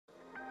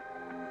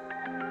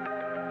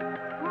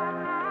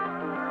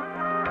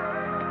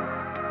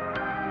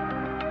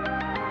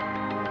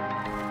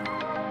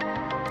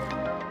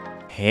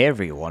Hey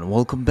everyone,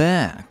 welcome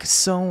back.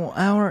 So,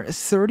 our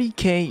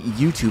 30k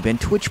YouTube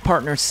and Twitch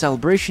partner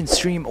celebration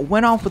stream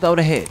went off without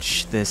a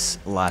hitch this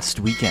last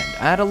weekend.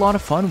 I had a lot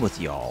of fun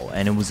with y'all,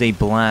 and it was a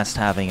blast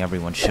having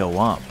everyone show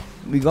up.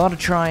 We gotta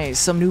try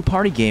some new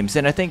party games,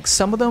 and I think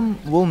some of them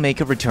will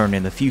make a return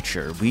in the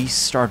future. We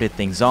started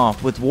things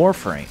off with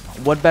Warframe.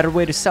 What better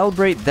way to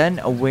celebrate than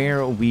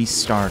where we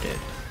started?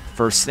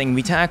 First thing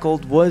we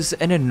tackled was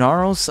an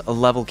Inaros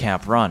level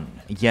cap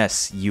run.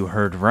 Yes, you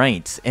heard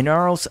right.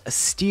 Inaros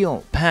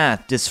Steel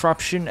Path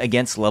Disruption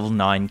against level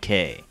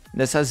 9k.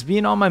 This has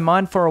been on my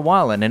mind for a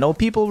while, and I know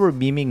people were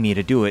beaming me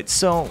to do it,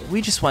 so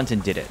we just went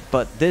and did it.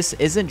 But this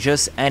isn't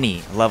just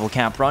any level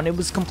cap run, it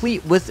was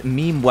complete with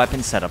meme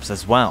weapon setups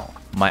as well.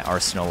 My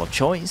arsenal of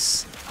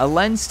choice: a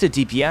Lenz to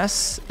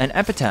DPS, an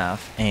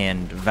Epitaph,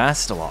 and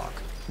Vastilok.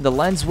 The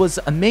Lenz was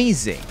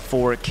amazing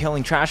for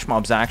killing trash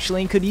mobs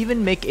actually, and could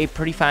even make a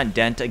pretty fat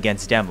dent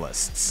against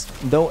Demolysts,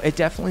 though it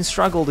definitely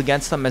struggled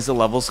against them as the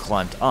levels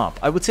climbed up.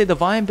 I would say the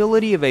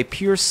viability of a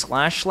pure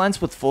slash Lenz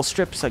with full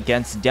strips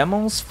against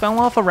demos fell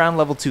off around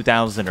level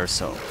 2000 or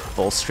so.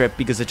 Full strip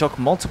because it took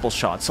multiple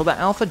shots, so the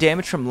alpha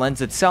damage from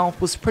Lenz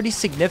itself was pretty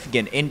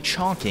significant in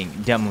chalking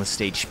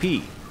Demolyst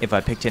HP. If I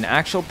picked an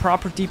actual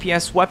proper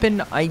DPS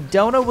weapon, I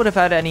doubt I would have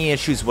had any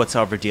issues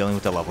whatsoever dealing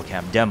with the level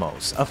cap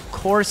demos. Of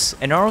course,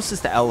 Inaros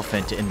is the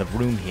elephant in the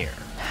room here.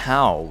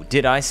 How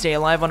did I stay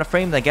alive on a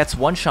frame that gets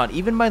one shot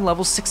even by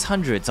level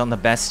 600s on the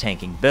best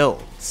tanking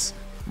builds?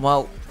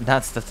 Well,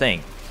 that's the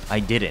thing.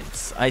 I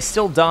didn't. I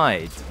still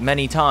died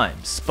many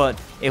times, but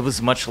it was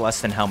much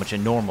less than how much a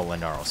normal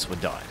Inaros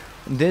would die.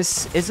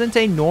 This isn't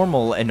a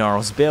normal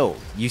Inaros build.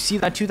 You see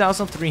that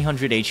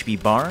 2300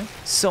 HP bar?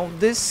 So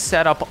this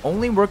setup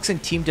only works in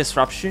team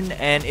disruption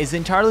and is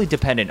entirely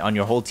dependent on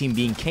your whole team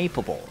being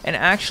capable and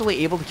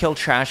actually able to kill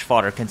trash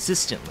fodder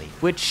consistently,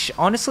 which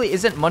honestly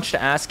isn't much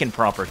to ask in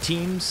proper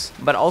teams,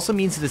 but also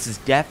means this is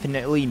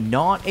definitely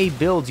not a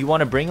build you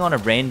want to bring on a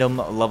random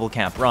level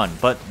cap run.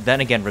 But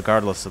then again,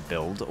 regardless of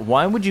build,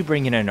 why would you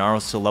bring in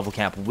Inaros to level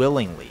cap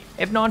willingly,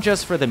 if not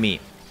just for the meme?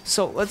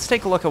 So let's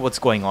take a look at what's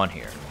going on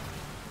here.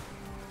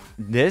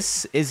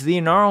 This is the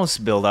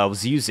Inaros build I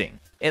was using.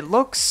 It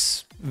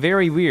looks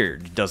very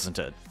weird, doesn't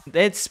it?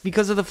 It's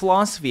because of the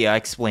philosophy I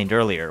explained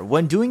earlier.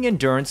 When doing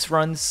endurance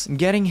runs,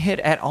 getting hit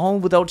at all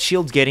without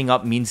shield getting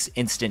up means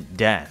instant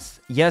death.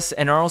 Yes,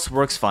 Inaros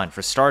works fine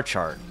for Star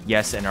Chart.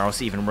 Yes,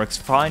 Inaros even works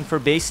fine for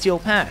base Steel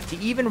Path.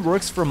 He even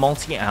works for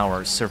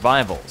multi-hour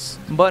survivals.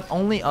 But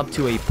only up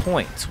to a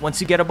point.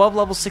 Once you get above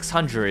level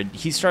 600,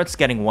 he starts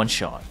getting one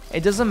shot.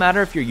 It doesn't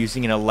matter if you're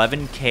using an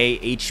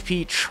 11k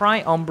HP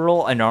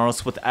Triumbral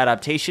Inaros with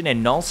Adaptation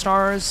and Null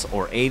Stars,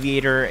 or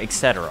Aviator,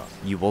 etc.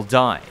 You will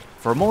die.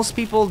 For most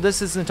people,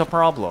 this isn't a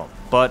problem,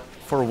 but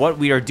for what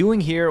we are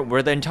doing here,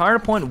 where the entire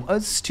point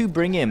was to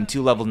bring him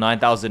to level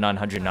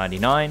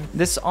 9999,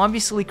 this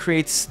obviously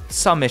creates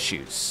some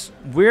issues.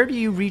 Where do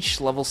you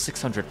reach level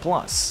 600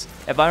 plus?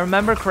 If I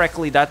remember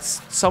correctly,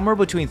 that's somewhere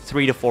between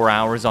 3 to 4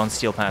 hours on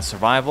Steel Path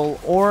Survival,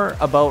 or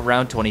about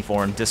round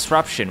 24 in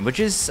Disruption, which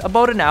is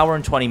about an hour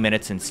and 20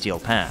 minutes in Steel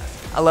Path.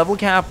 A level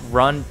cap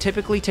run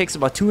typically takes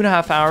about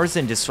 2.5 hours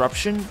in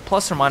Disruption,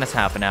 plus or minus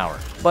half an hour.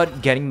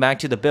 But getting back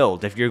to the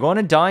build, if you're going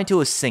to die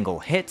to a single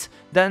hit,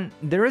 then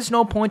there is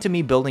no point in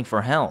me building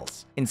for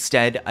health.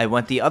 Instead, I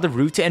went the other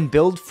route and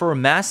build for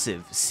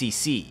massive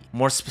CC.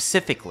 More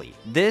specifically,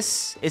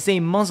 this is a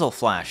muzzle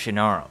flash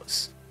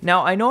Inaros.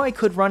 Now, I know I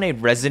could run a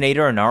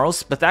Resonator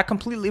Inaros, but that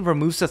completely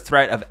removes the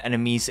threat of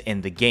enemies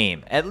in the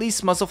game. At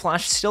least Muzzle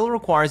Flash still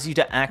requires you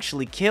to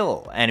actually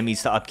kill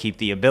enemies to upkeep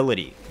the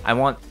ability. I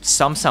want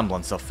some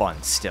semblance of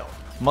fun still.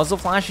 Muzzle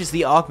Flash is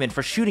the Augment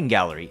for Shooting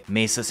Gallery,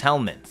 Mesa's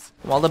Helminth.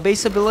 While the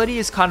base ability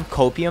is kind of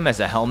copium as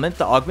a Helminth,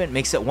 the Augment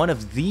makes it one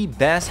of the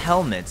best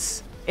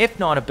helmets, if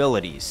not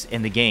abilities,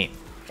 in the game.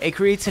 It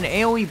creates an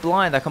AoE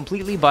blind that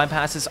completely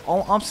bypasses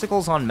all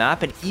obstacles on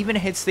map and even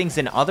hits things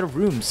in other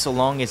rooms so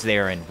long as they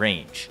are in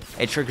range.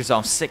 It triggers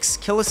off 6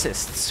 kill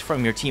assists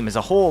from your team as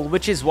a whole,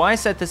 which is why I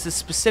said this is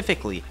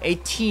specifically a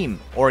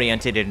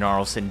team-oriented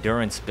Inaros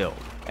endurance build.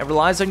 It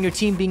relies on your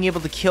team being able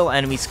to kill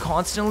enemies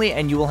constantly,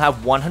 and you will have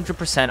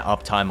 100%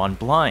 uptime on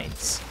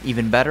blinds.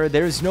 Even better,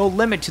 there is no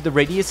limit to the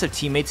radius of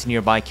teammates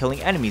nearby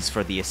killing enemies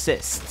for the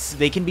assists.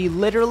 They can be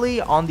literally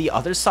on the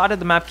other side of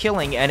the map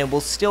killing, and it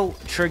will still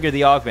trigger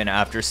the augment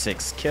after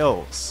 6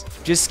 kills.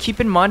 Just keep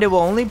in mind it will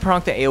only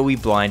proc the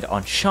AoE blind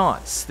on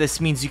shots. This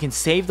means you can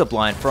save the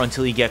blind for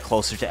until you get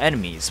closer to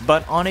enemies,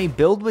 but on a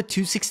build with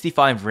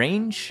 265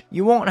 range,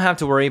 you won't have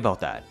to worry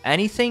about that.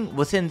 Anything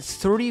within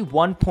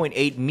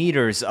 31.8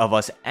 meters of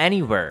us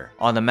anywhere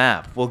on the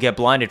map will get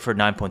blinded for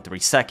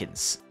 9.3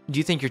 seconds. Do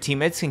you think your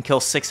teammates can kill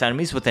 6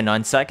 enemies within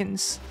 9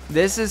 seconds?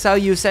 This is how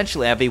you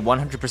essentially have a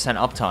 100%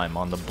 uptime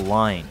on the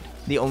blind.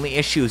 The only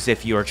issue is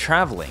if you are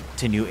traveling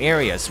to new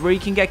areas where you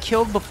can get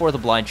killed before the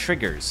blind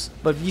triggers.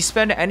 But if you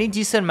spend any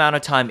decent amount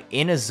of time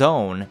in a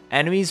zone,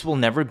 enemies will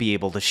never be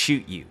able to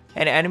shoot you.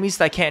 And enemies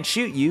that can't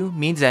shoot you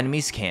means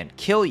enemies can't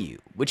kill you,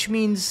 which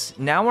means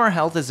now our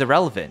health is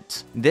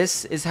irrelevant.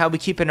 This is how we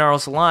keep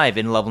Inaros alive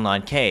in level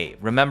 9k.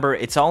 Remember,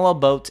 it's all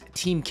about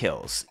team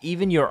kills,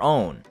 even your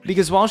own.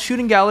 Because while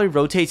shooting gallery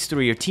rotates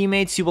through your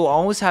teammates, you will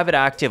always have it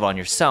active on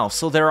yourself,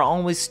 so there are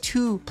always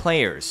 2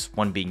 players,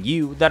 one being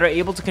you, that are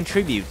able to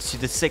contribute to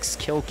the 6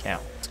 kill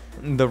count.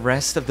 The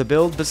rest of the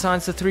build,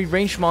 besides the 3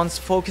 range mons,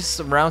 focus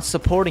around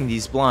supporting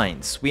these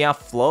blinds. We have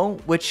Flow,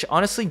 which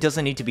honestly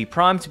doesn't need to be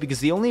primed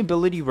because the only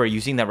ability we're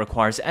using that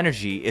requires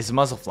energy is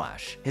Muzzle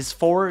Flash. His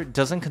 4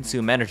 doesn't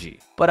consume energy,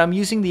 but I'm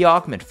using the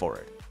Augment for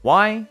it.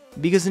 Why?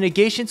 Because the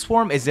Negation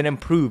Swarm is an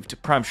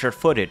improved prime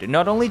sure-footed.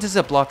 Not only does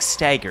it block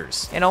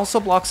staggers, it also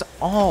blocks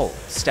all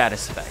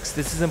status effects.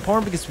 This is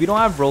important because we don't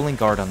have Rolling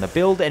Guard on the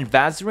build, and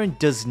Vazarin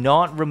does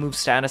not remove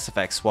status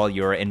effects while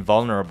you're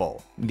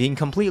invulnerable. Being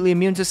completely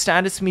immune to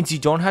status means you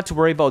don't have to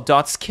worry about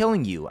dots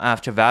killing you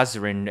after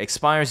Vazarin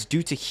expires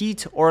due to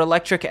heat or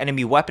electric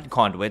enemy weapon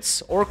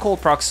conduits, or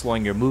cold proc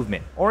slowing your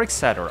movement, or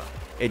etc.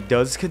 It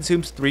does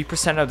consume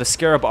 3% of the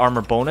Scarab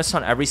armor bonus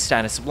on every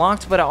status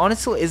blocked, but it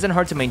honestly isn't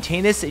hard to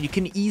maintain this, and you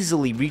can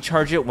easily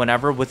recharge it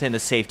whenever within the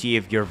safety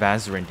of your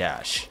Vazarin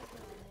dash.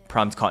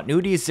 Prompt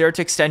continuity is there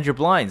to extend your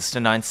blinds to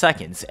 9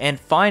 seconds. And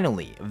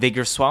finally,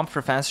 Vigor Swap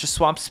for faster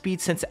swap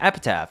speed, since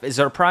Epitaph is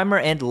our primer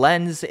and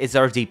Lenz is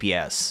our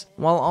DPS,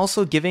 while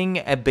also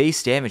giving a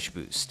base damage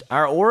boost.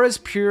 Our aura is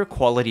pure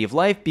quality of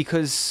life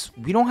because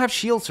we don't have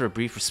shields for a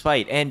brief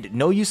respite and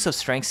no use of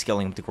strength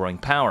scaling with the growing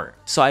power.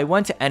 So I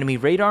went to enemy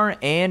radar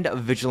and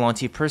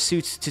vigilante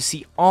pursuits to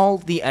see all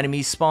the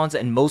enemy spawns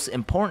and most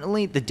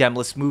importantly the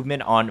Demolyst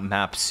movement on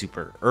map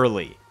super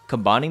early.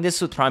 Combining this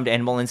with primed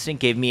animal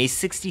instinct gave me a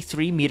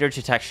 63 meter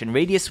detection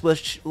radius,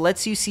 which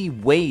lets you see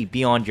way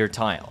beyond your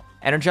tile.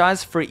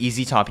 Energize for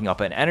easy topping up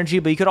in energy,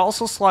 but you could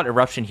also slot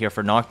Eruption here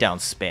for knockdown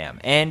spam,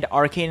 and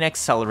Arcane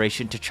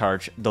Acceleration to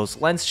charge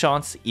those lens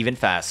shots even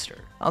faster.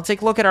 I'll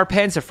take a look at our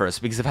Panzer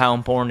first because of how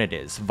important it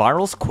is.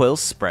 Viral's quill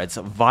spreads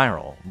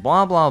viral,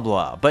 blah blah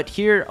blah, but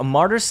here,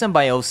 Martyr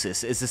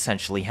Symbiosis is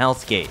essentially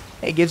health gate.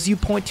 It gives you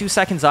 0.2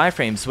 seconds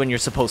iframes when you're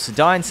supposed to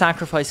die and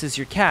sacrifices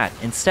your cat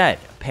instead.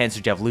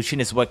 Panzer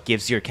Devolution is what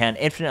gives your cat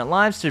infinite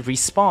lives to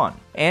respawn.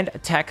 And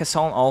Attack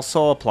Assault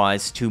also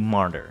applies to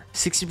Martyr.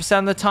 60%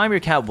 of the time your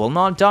cat will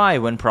not die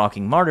when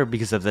proccing Martyr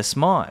because of this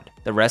mod.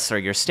 The rest are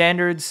your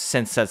standards,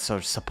 since that's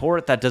our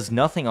support that does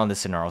nothing on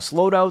this Inaros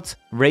loadout,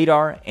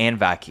 radar, and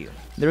vacuum.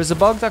 There is a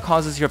bug that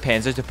causes your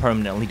Panzer to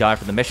permanently die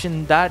for the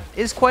mission that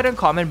is quite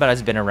uncommon but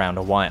has been around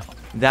a while.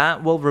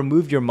 That will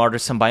remove your Martyr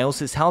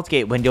Symbiosis health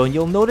gate window, and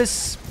you'll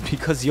notice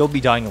because you'll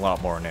be dying a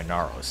lot more in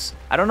Inaros.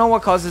 I don't know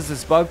what causes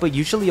this bug, but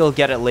usually you'll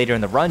get it later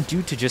in the run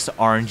due to just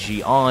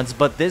RNG odds,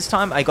 but this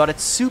time I got it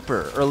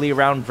super early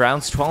around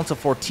rounds 12 to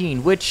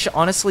 14, which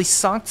honestly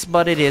sucks,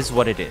 but it is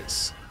what it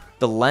is.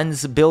 The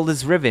Lenz Build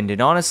is Riven,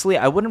 and honestly,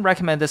 I wouldn't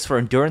recommend this for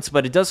endurance,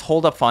 but it does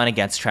hold up fine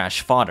against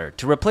trash fodder.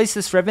 To replace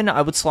this Riven,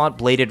 I would slot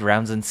Bladed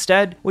Rounds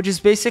instead, which is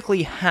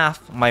basically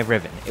half my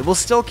Riven. It will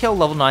still kill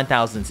level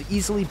 9000s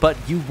easily, but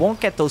you won't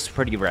get those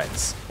pretty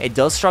reds. It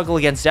does struggle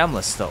against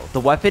Demolysts though. The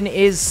weapon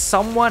is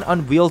somewhat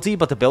unwieldy,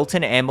 but the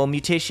built-in ammo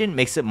mutation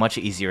makes it much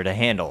easier to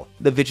handle.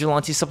 The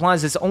Vigilante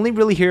supplies is only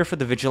really here for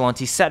the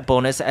Vigilante set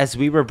bonus, as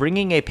we were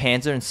bringing a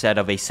Panzer instead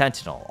of a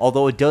Sentinel,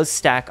 although it does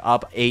stack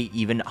up a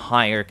even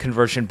higher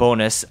conversion bonus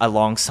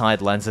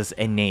alongside Lenz's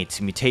innate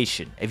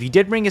mutation. If you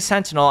did bring a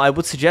Sentinel, I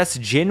would suggest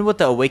Jin with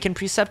the Awaken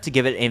precept to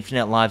give it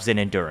infinite lives and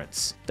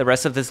endurance. The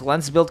rest of this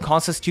Lenz build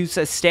constitutes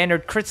a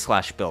standard crit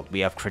slash build.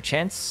 We have crit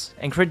chance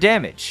and crit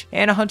damage,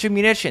 and 100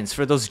 munitions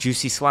for those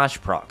juicy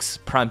slash procs,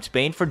 primed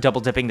Bane for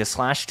double dipping the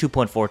slash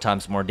 2.4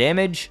 times more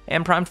damage,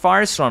 and primed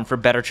Firestorm for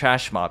better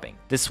trash mobbing.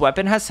 This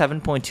weapon has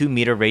 7.2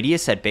 meter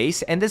radius at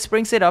base, and this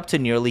brings it up to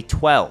nearly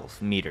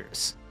 12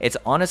 meters. It's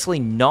honestly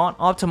not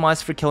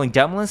optimized for killing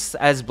Demolysts,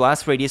 as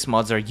blast radius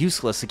mods are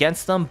useless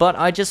against them, but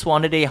I just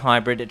wanted a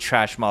hybrid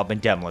trash mob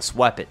and Demolist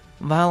weapon.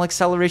 While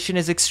acceleration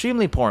is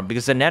extremely important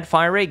because the net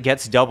fire rate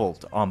gets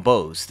doubled on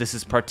bows. This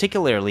is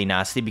particularly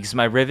nasty because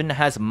my Riven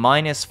has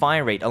minus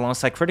fire rate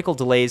alongside critical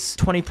delays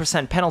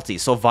 20% penalty,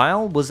 so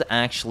Vile was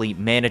actually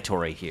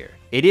mandatory here.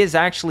 It is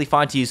actually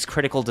fine to use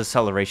critical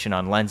deceleration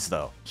on Lenz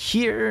though.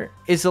 Here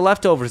is the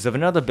leftovers of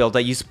another build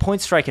that used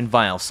Point Strike and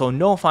Vile, so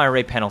no fire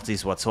rate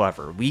penalties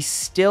whatsoever. We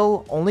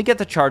still only get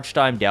the charge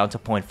time down to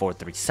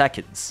 0.43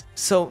 seconds.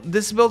 So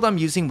this build I'm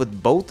using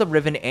with both the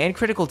Riven and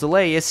critical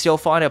delay is still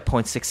fine at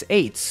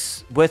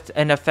 0.68 with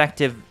an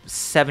effective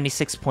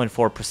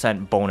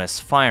 76.4% bonus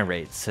fire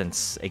rate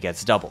since it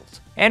gets doubled.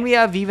 And we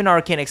have even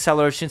Arcane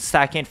Acceleration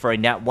stacking for a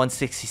net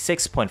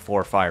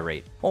 166.4 fire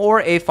rate,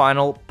 or a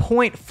final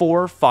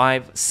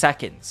 0.45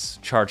 seconds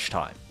charge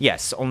time.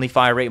 Yes, only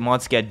fire rate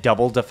mods get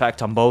doubled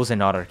effect on bows and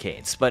not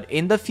arcanes, but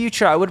in the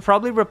future I would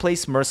probably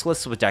replace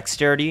Merciless with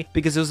Dexterity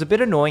because it was a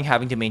bit annoying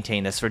having to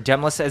maintain this for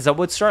Demolysts, as I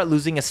would start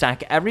losing a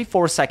stack every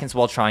 4 seconds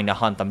while trying to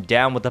hunt them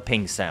down with the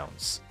ping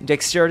sounds.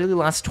 Dexterity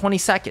lasts 20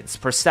 seconds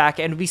per stack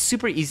and it would be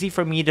super easy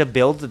for me to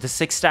build the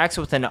 6 stacks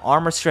with an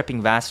armor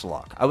stripping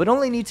Vastilok. I would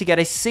only need to get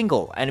a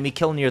single enemy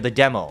kill near the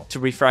demo to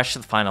refresh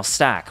the final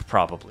stack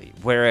probably,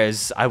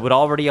 whereas I would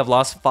already have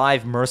lost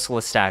 5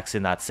 Merciless stacks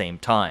in that same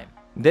time.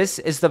 This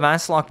is the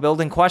Vastilok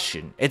build in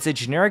question. It's a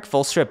generic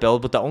full strip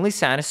build with the only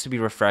status to be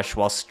refreshed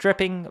while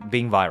stripping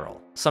being viral.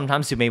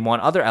 Sometimes you may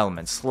want other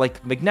elements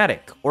like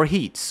magnetic or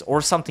heat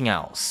or something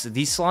else.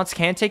 These slots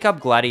can take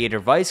up Gladiator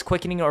Vice,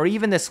 Quickening, or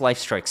even this Life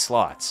Strike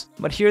slots.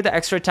 But here the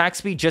extra attack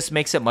speed just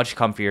makes it much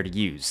comfier to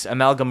use.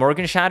 Amalgam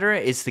Organ Shatter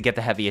is to get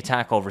the heavy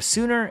attack over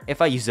sooner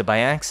if I use it by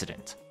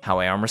accident. How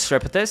I armor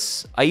strip with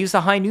this? I use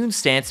the High Noon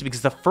stance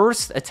because the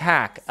first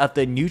attack of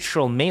the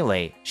neutral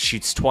melee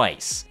shoots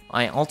twice.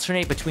 I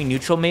alternate between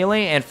neutral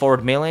melee and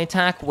forward melee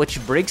attack,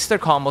 which breaks their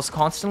combos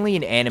constantly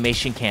and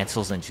animation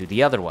cancels into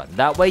the other one.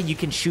 That way you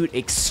can shoot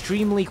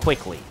extremely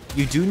quickly.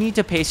 You do need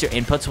to pace your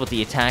inputs with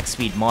the attack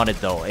speed modded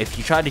though. If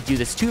you try to do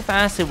this too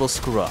fast, it will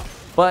screw up.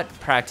 But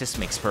practice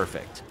makes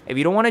perfect. If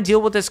you don't want to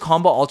deal with this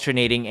combo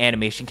alternating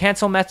animation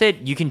cancel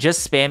method, you can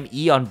just spam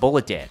E on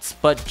Bullet Dance,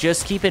 but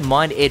just keep in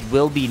mind it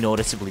will be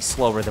noticeably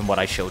slower than what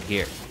I showed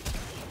here.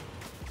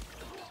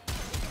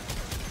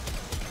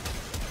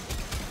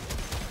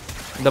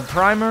 The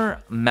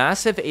primer,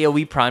 massive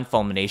AoE prime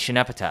fulmination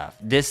Epitaph.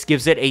 This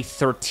gives it a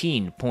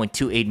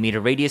 13.28 meter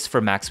radius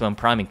for maximum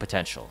priming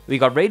potential. We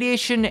got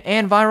radiation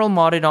and viral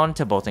modded on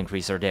to both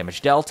increase our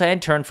damage delta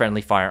and turn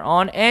friendly fire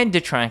on and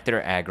detract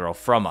their aggro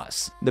from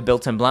us. The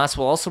built-in blast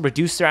will also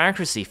reduce their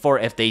accuracy for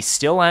if they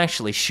still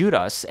actually shoot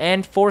us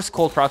and force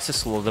cold procs to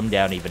slow them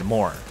down even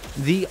more.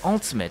 The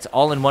ultimate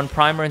all-in-one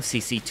primer and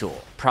CC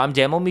tool. Prime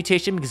Demo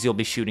mutation because you'll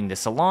be shooting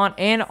this a lot,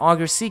 and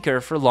Augur Seeker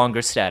for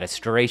longer status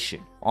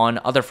duration. On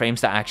other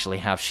frames that actually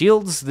have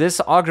shields, this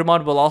Augur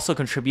mod will also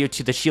contribute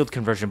to the shield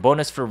conversion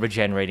bonus for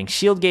regenerating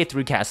shield gate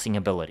through casting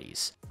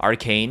abilities.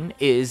 Arcane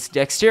is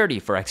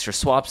Dexterity for extra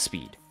swap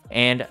speed.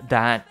 And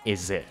that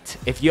is it.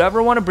 If you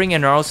ever want to bring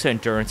Inaros to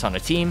Endurance on a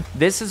team,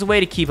 this is a way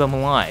to keep them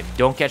alive.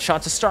 Don't get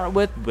shot to start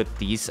with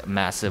these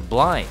massive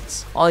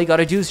blinds. All you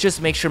gotta do is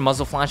just make sure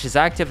muzzle flash is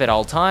active at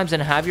all times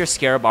and have your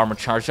Scarab armor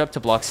charged up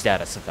to block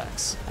status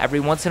effects. Every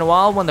once in a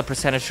while, when the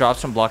percentage drops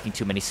from blocking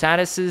too many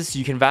statuses,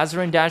 you can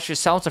Vazar and dash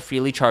yourself to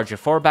freely charge your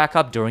 4 back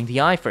up during the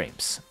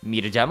iframes.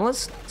 Meet a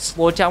Demolyst?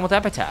 Slow it down with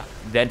Epitaph.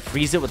 Then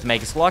freeze it with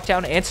Magus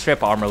Lockdown and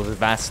strip armor with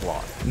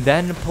Vastilok.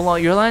 Then pull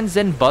out your lens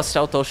and bust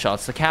out those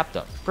shots to cap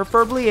them,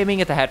 preferably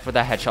aiming at the head for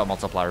the headshot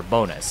multiplier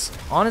bonus.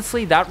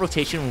 Honestly, that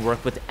rotation will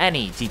work with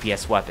any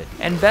DPS weapon,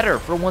 and better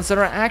for ones that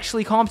are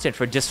actually competent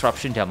for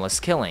disruption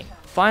Demolist killing.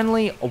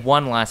 Finally,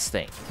 one last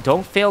thing.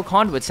 Don't fail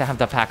conduits to have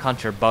the Pack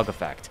Hunter bug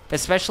effect,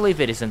 especially if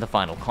it isn't the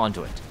final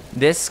conduit.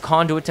 This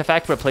conduit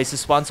effect replaces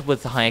spawns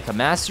with the Hayaka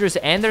Masters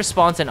and their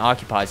spawns and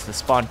occupies the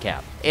spawn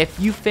cap. If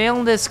you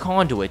fail this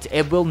conduit,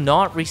 it will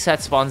not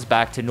reset spawns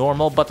back to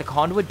normal, but the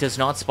conduit does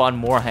not spawn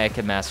more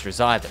Hayaka Masters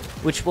either,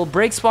 which will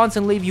break spawns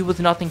and leave you with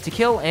nothing to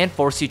kill and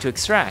force you to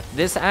extract.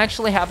 This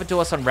actually happened to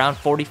us on round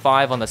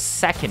 45 on the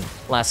second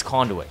last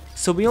conduit.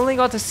 So we only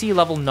got to see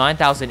level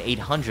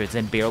 9800s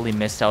and barely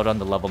missed out on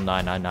the level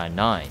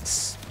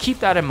 9999s.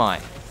 Keep that in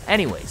mind.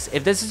 Anyways,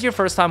 if this is your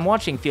first time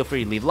watching, feel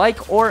free to leave a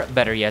like, or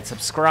better yet,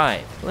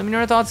 subscribe. Let me know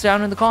your thoughts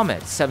down in the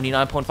comments.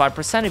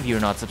 79.5% of you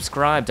are not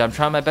subscribed. I'm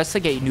trying my best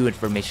to get you new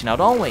information out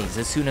always,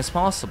 as soon as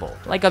possible.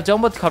 Like I've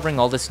done with covering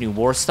all this new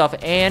war stuff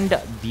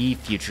and the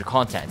future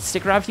content.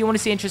 Stick around if you want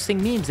to see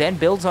interesting memes and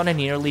builds on a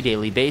nearly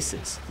daily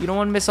basis. You don't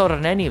want to miss out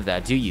on any of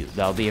that, do you?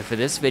 That'll be it for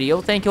this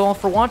video. Thank you all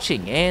for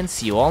watching, and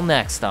see you all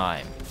next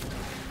time.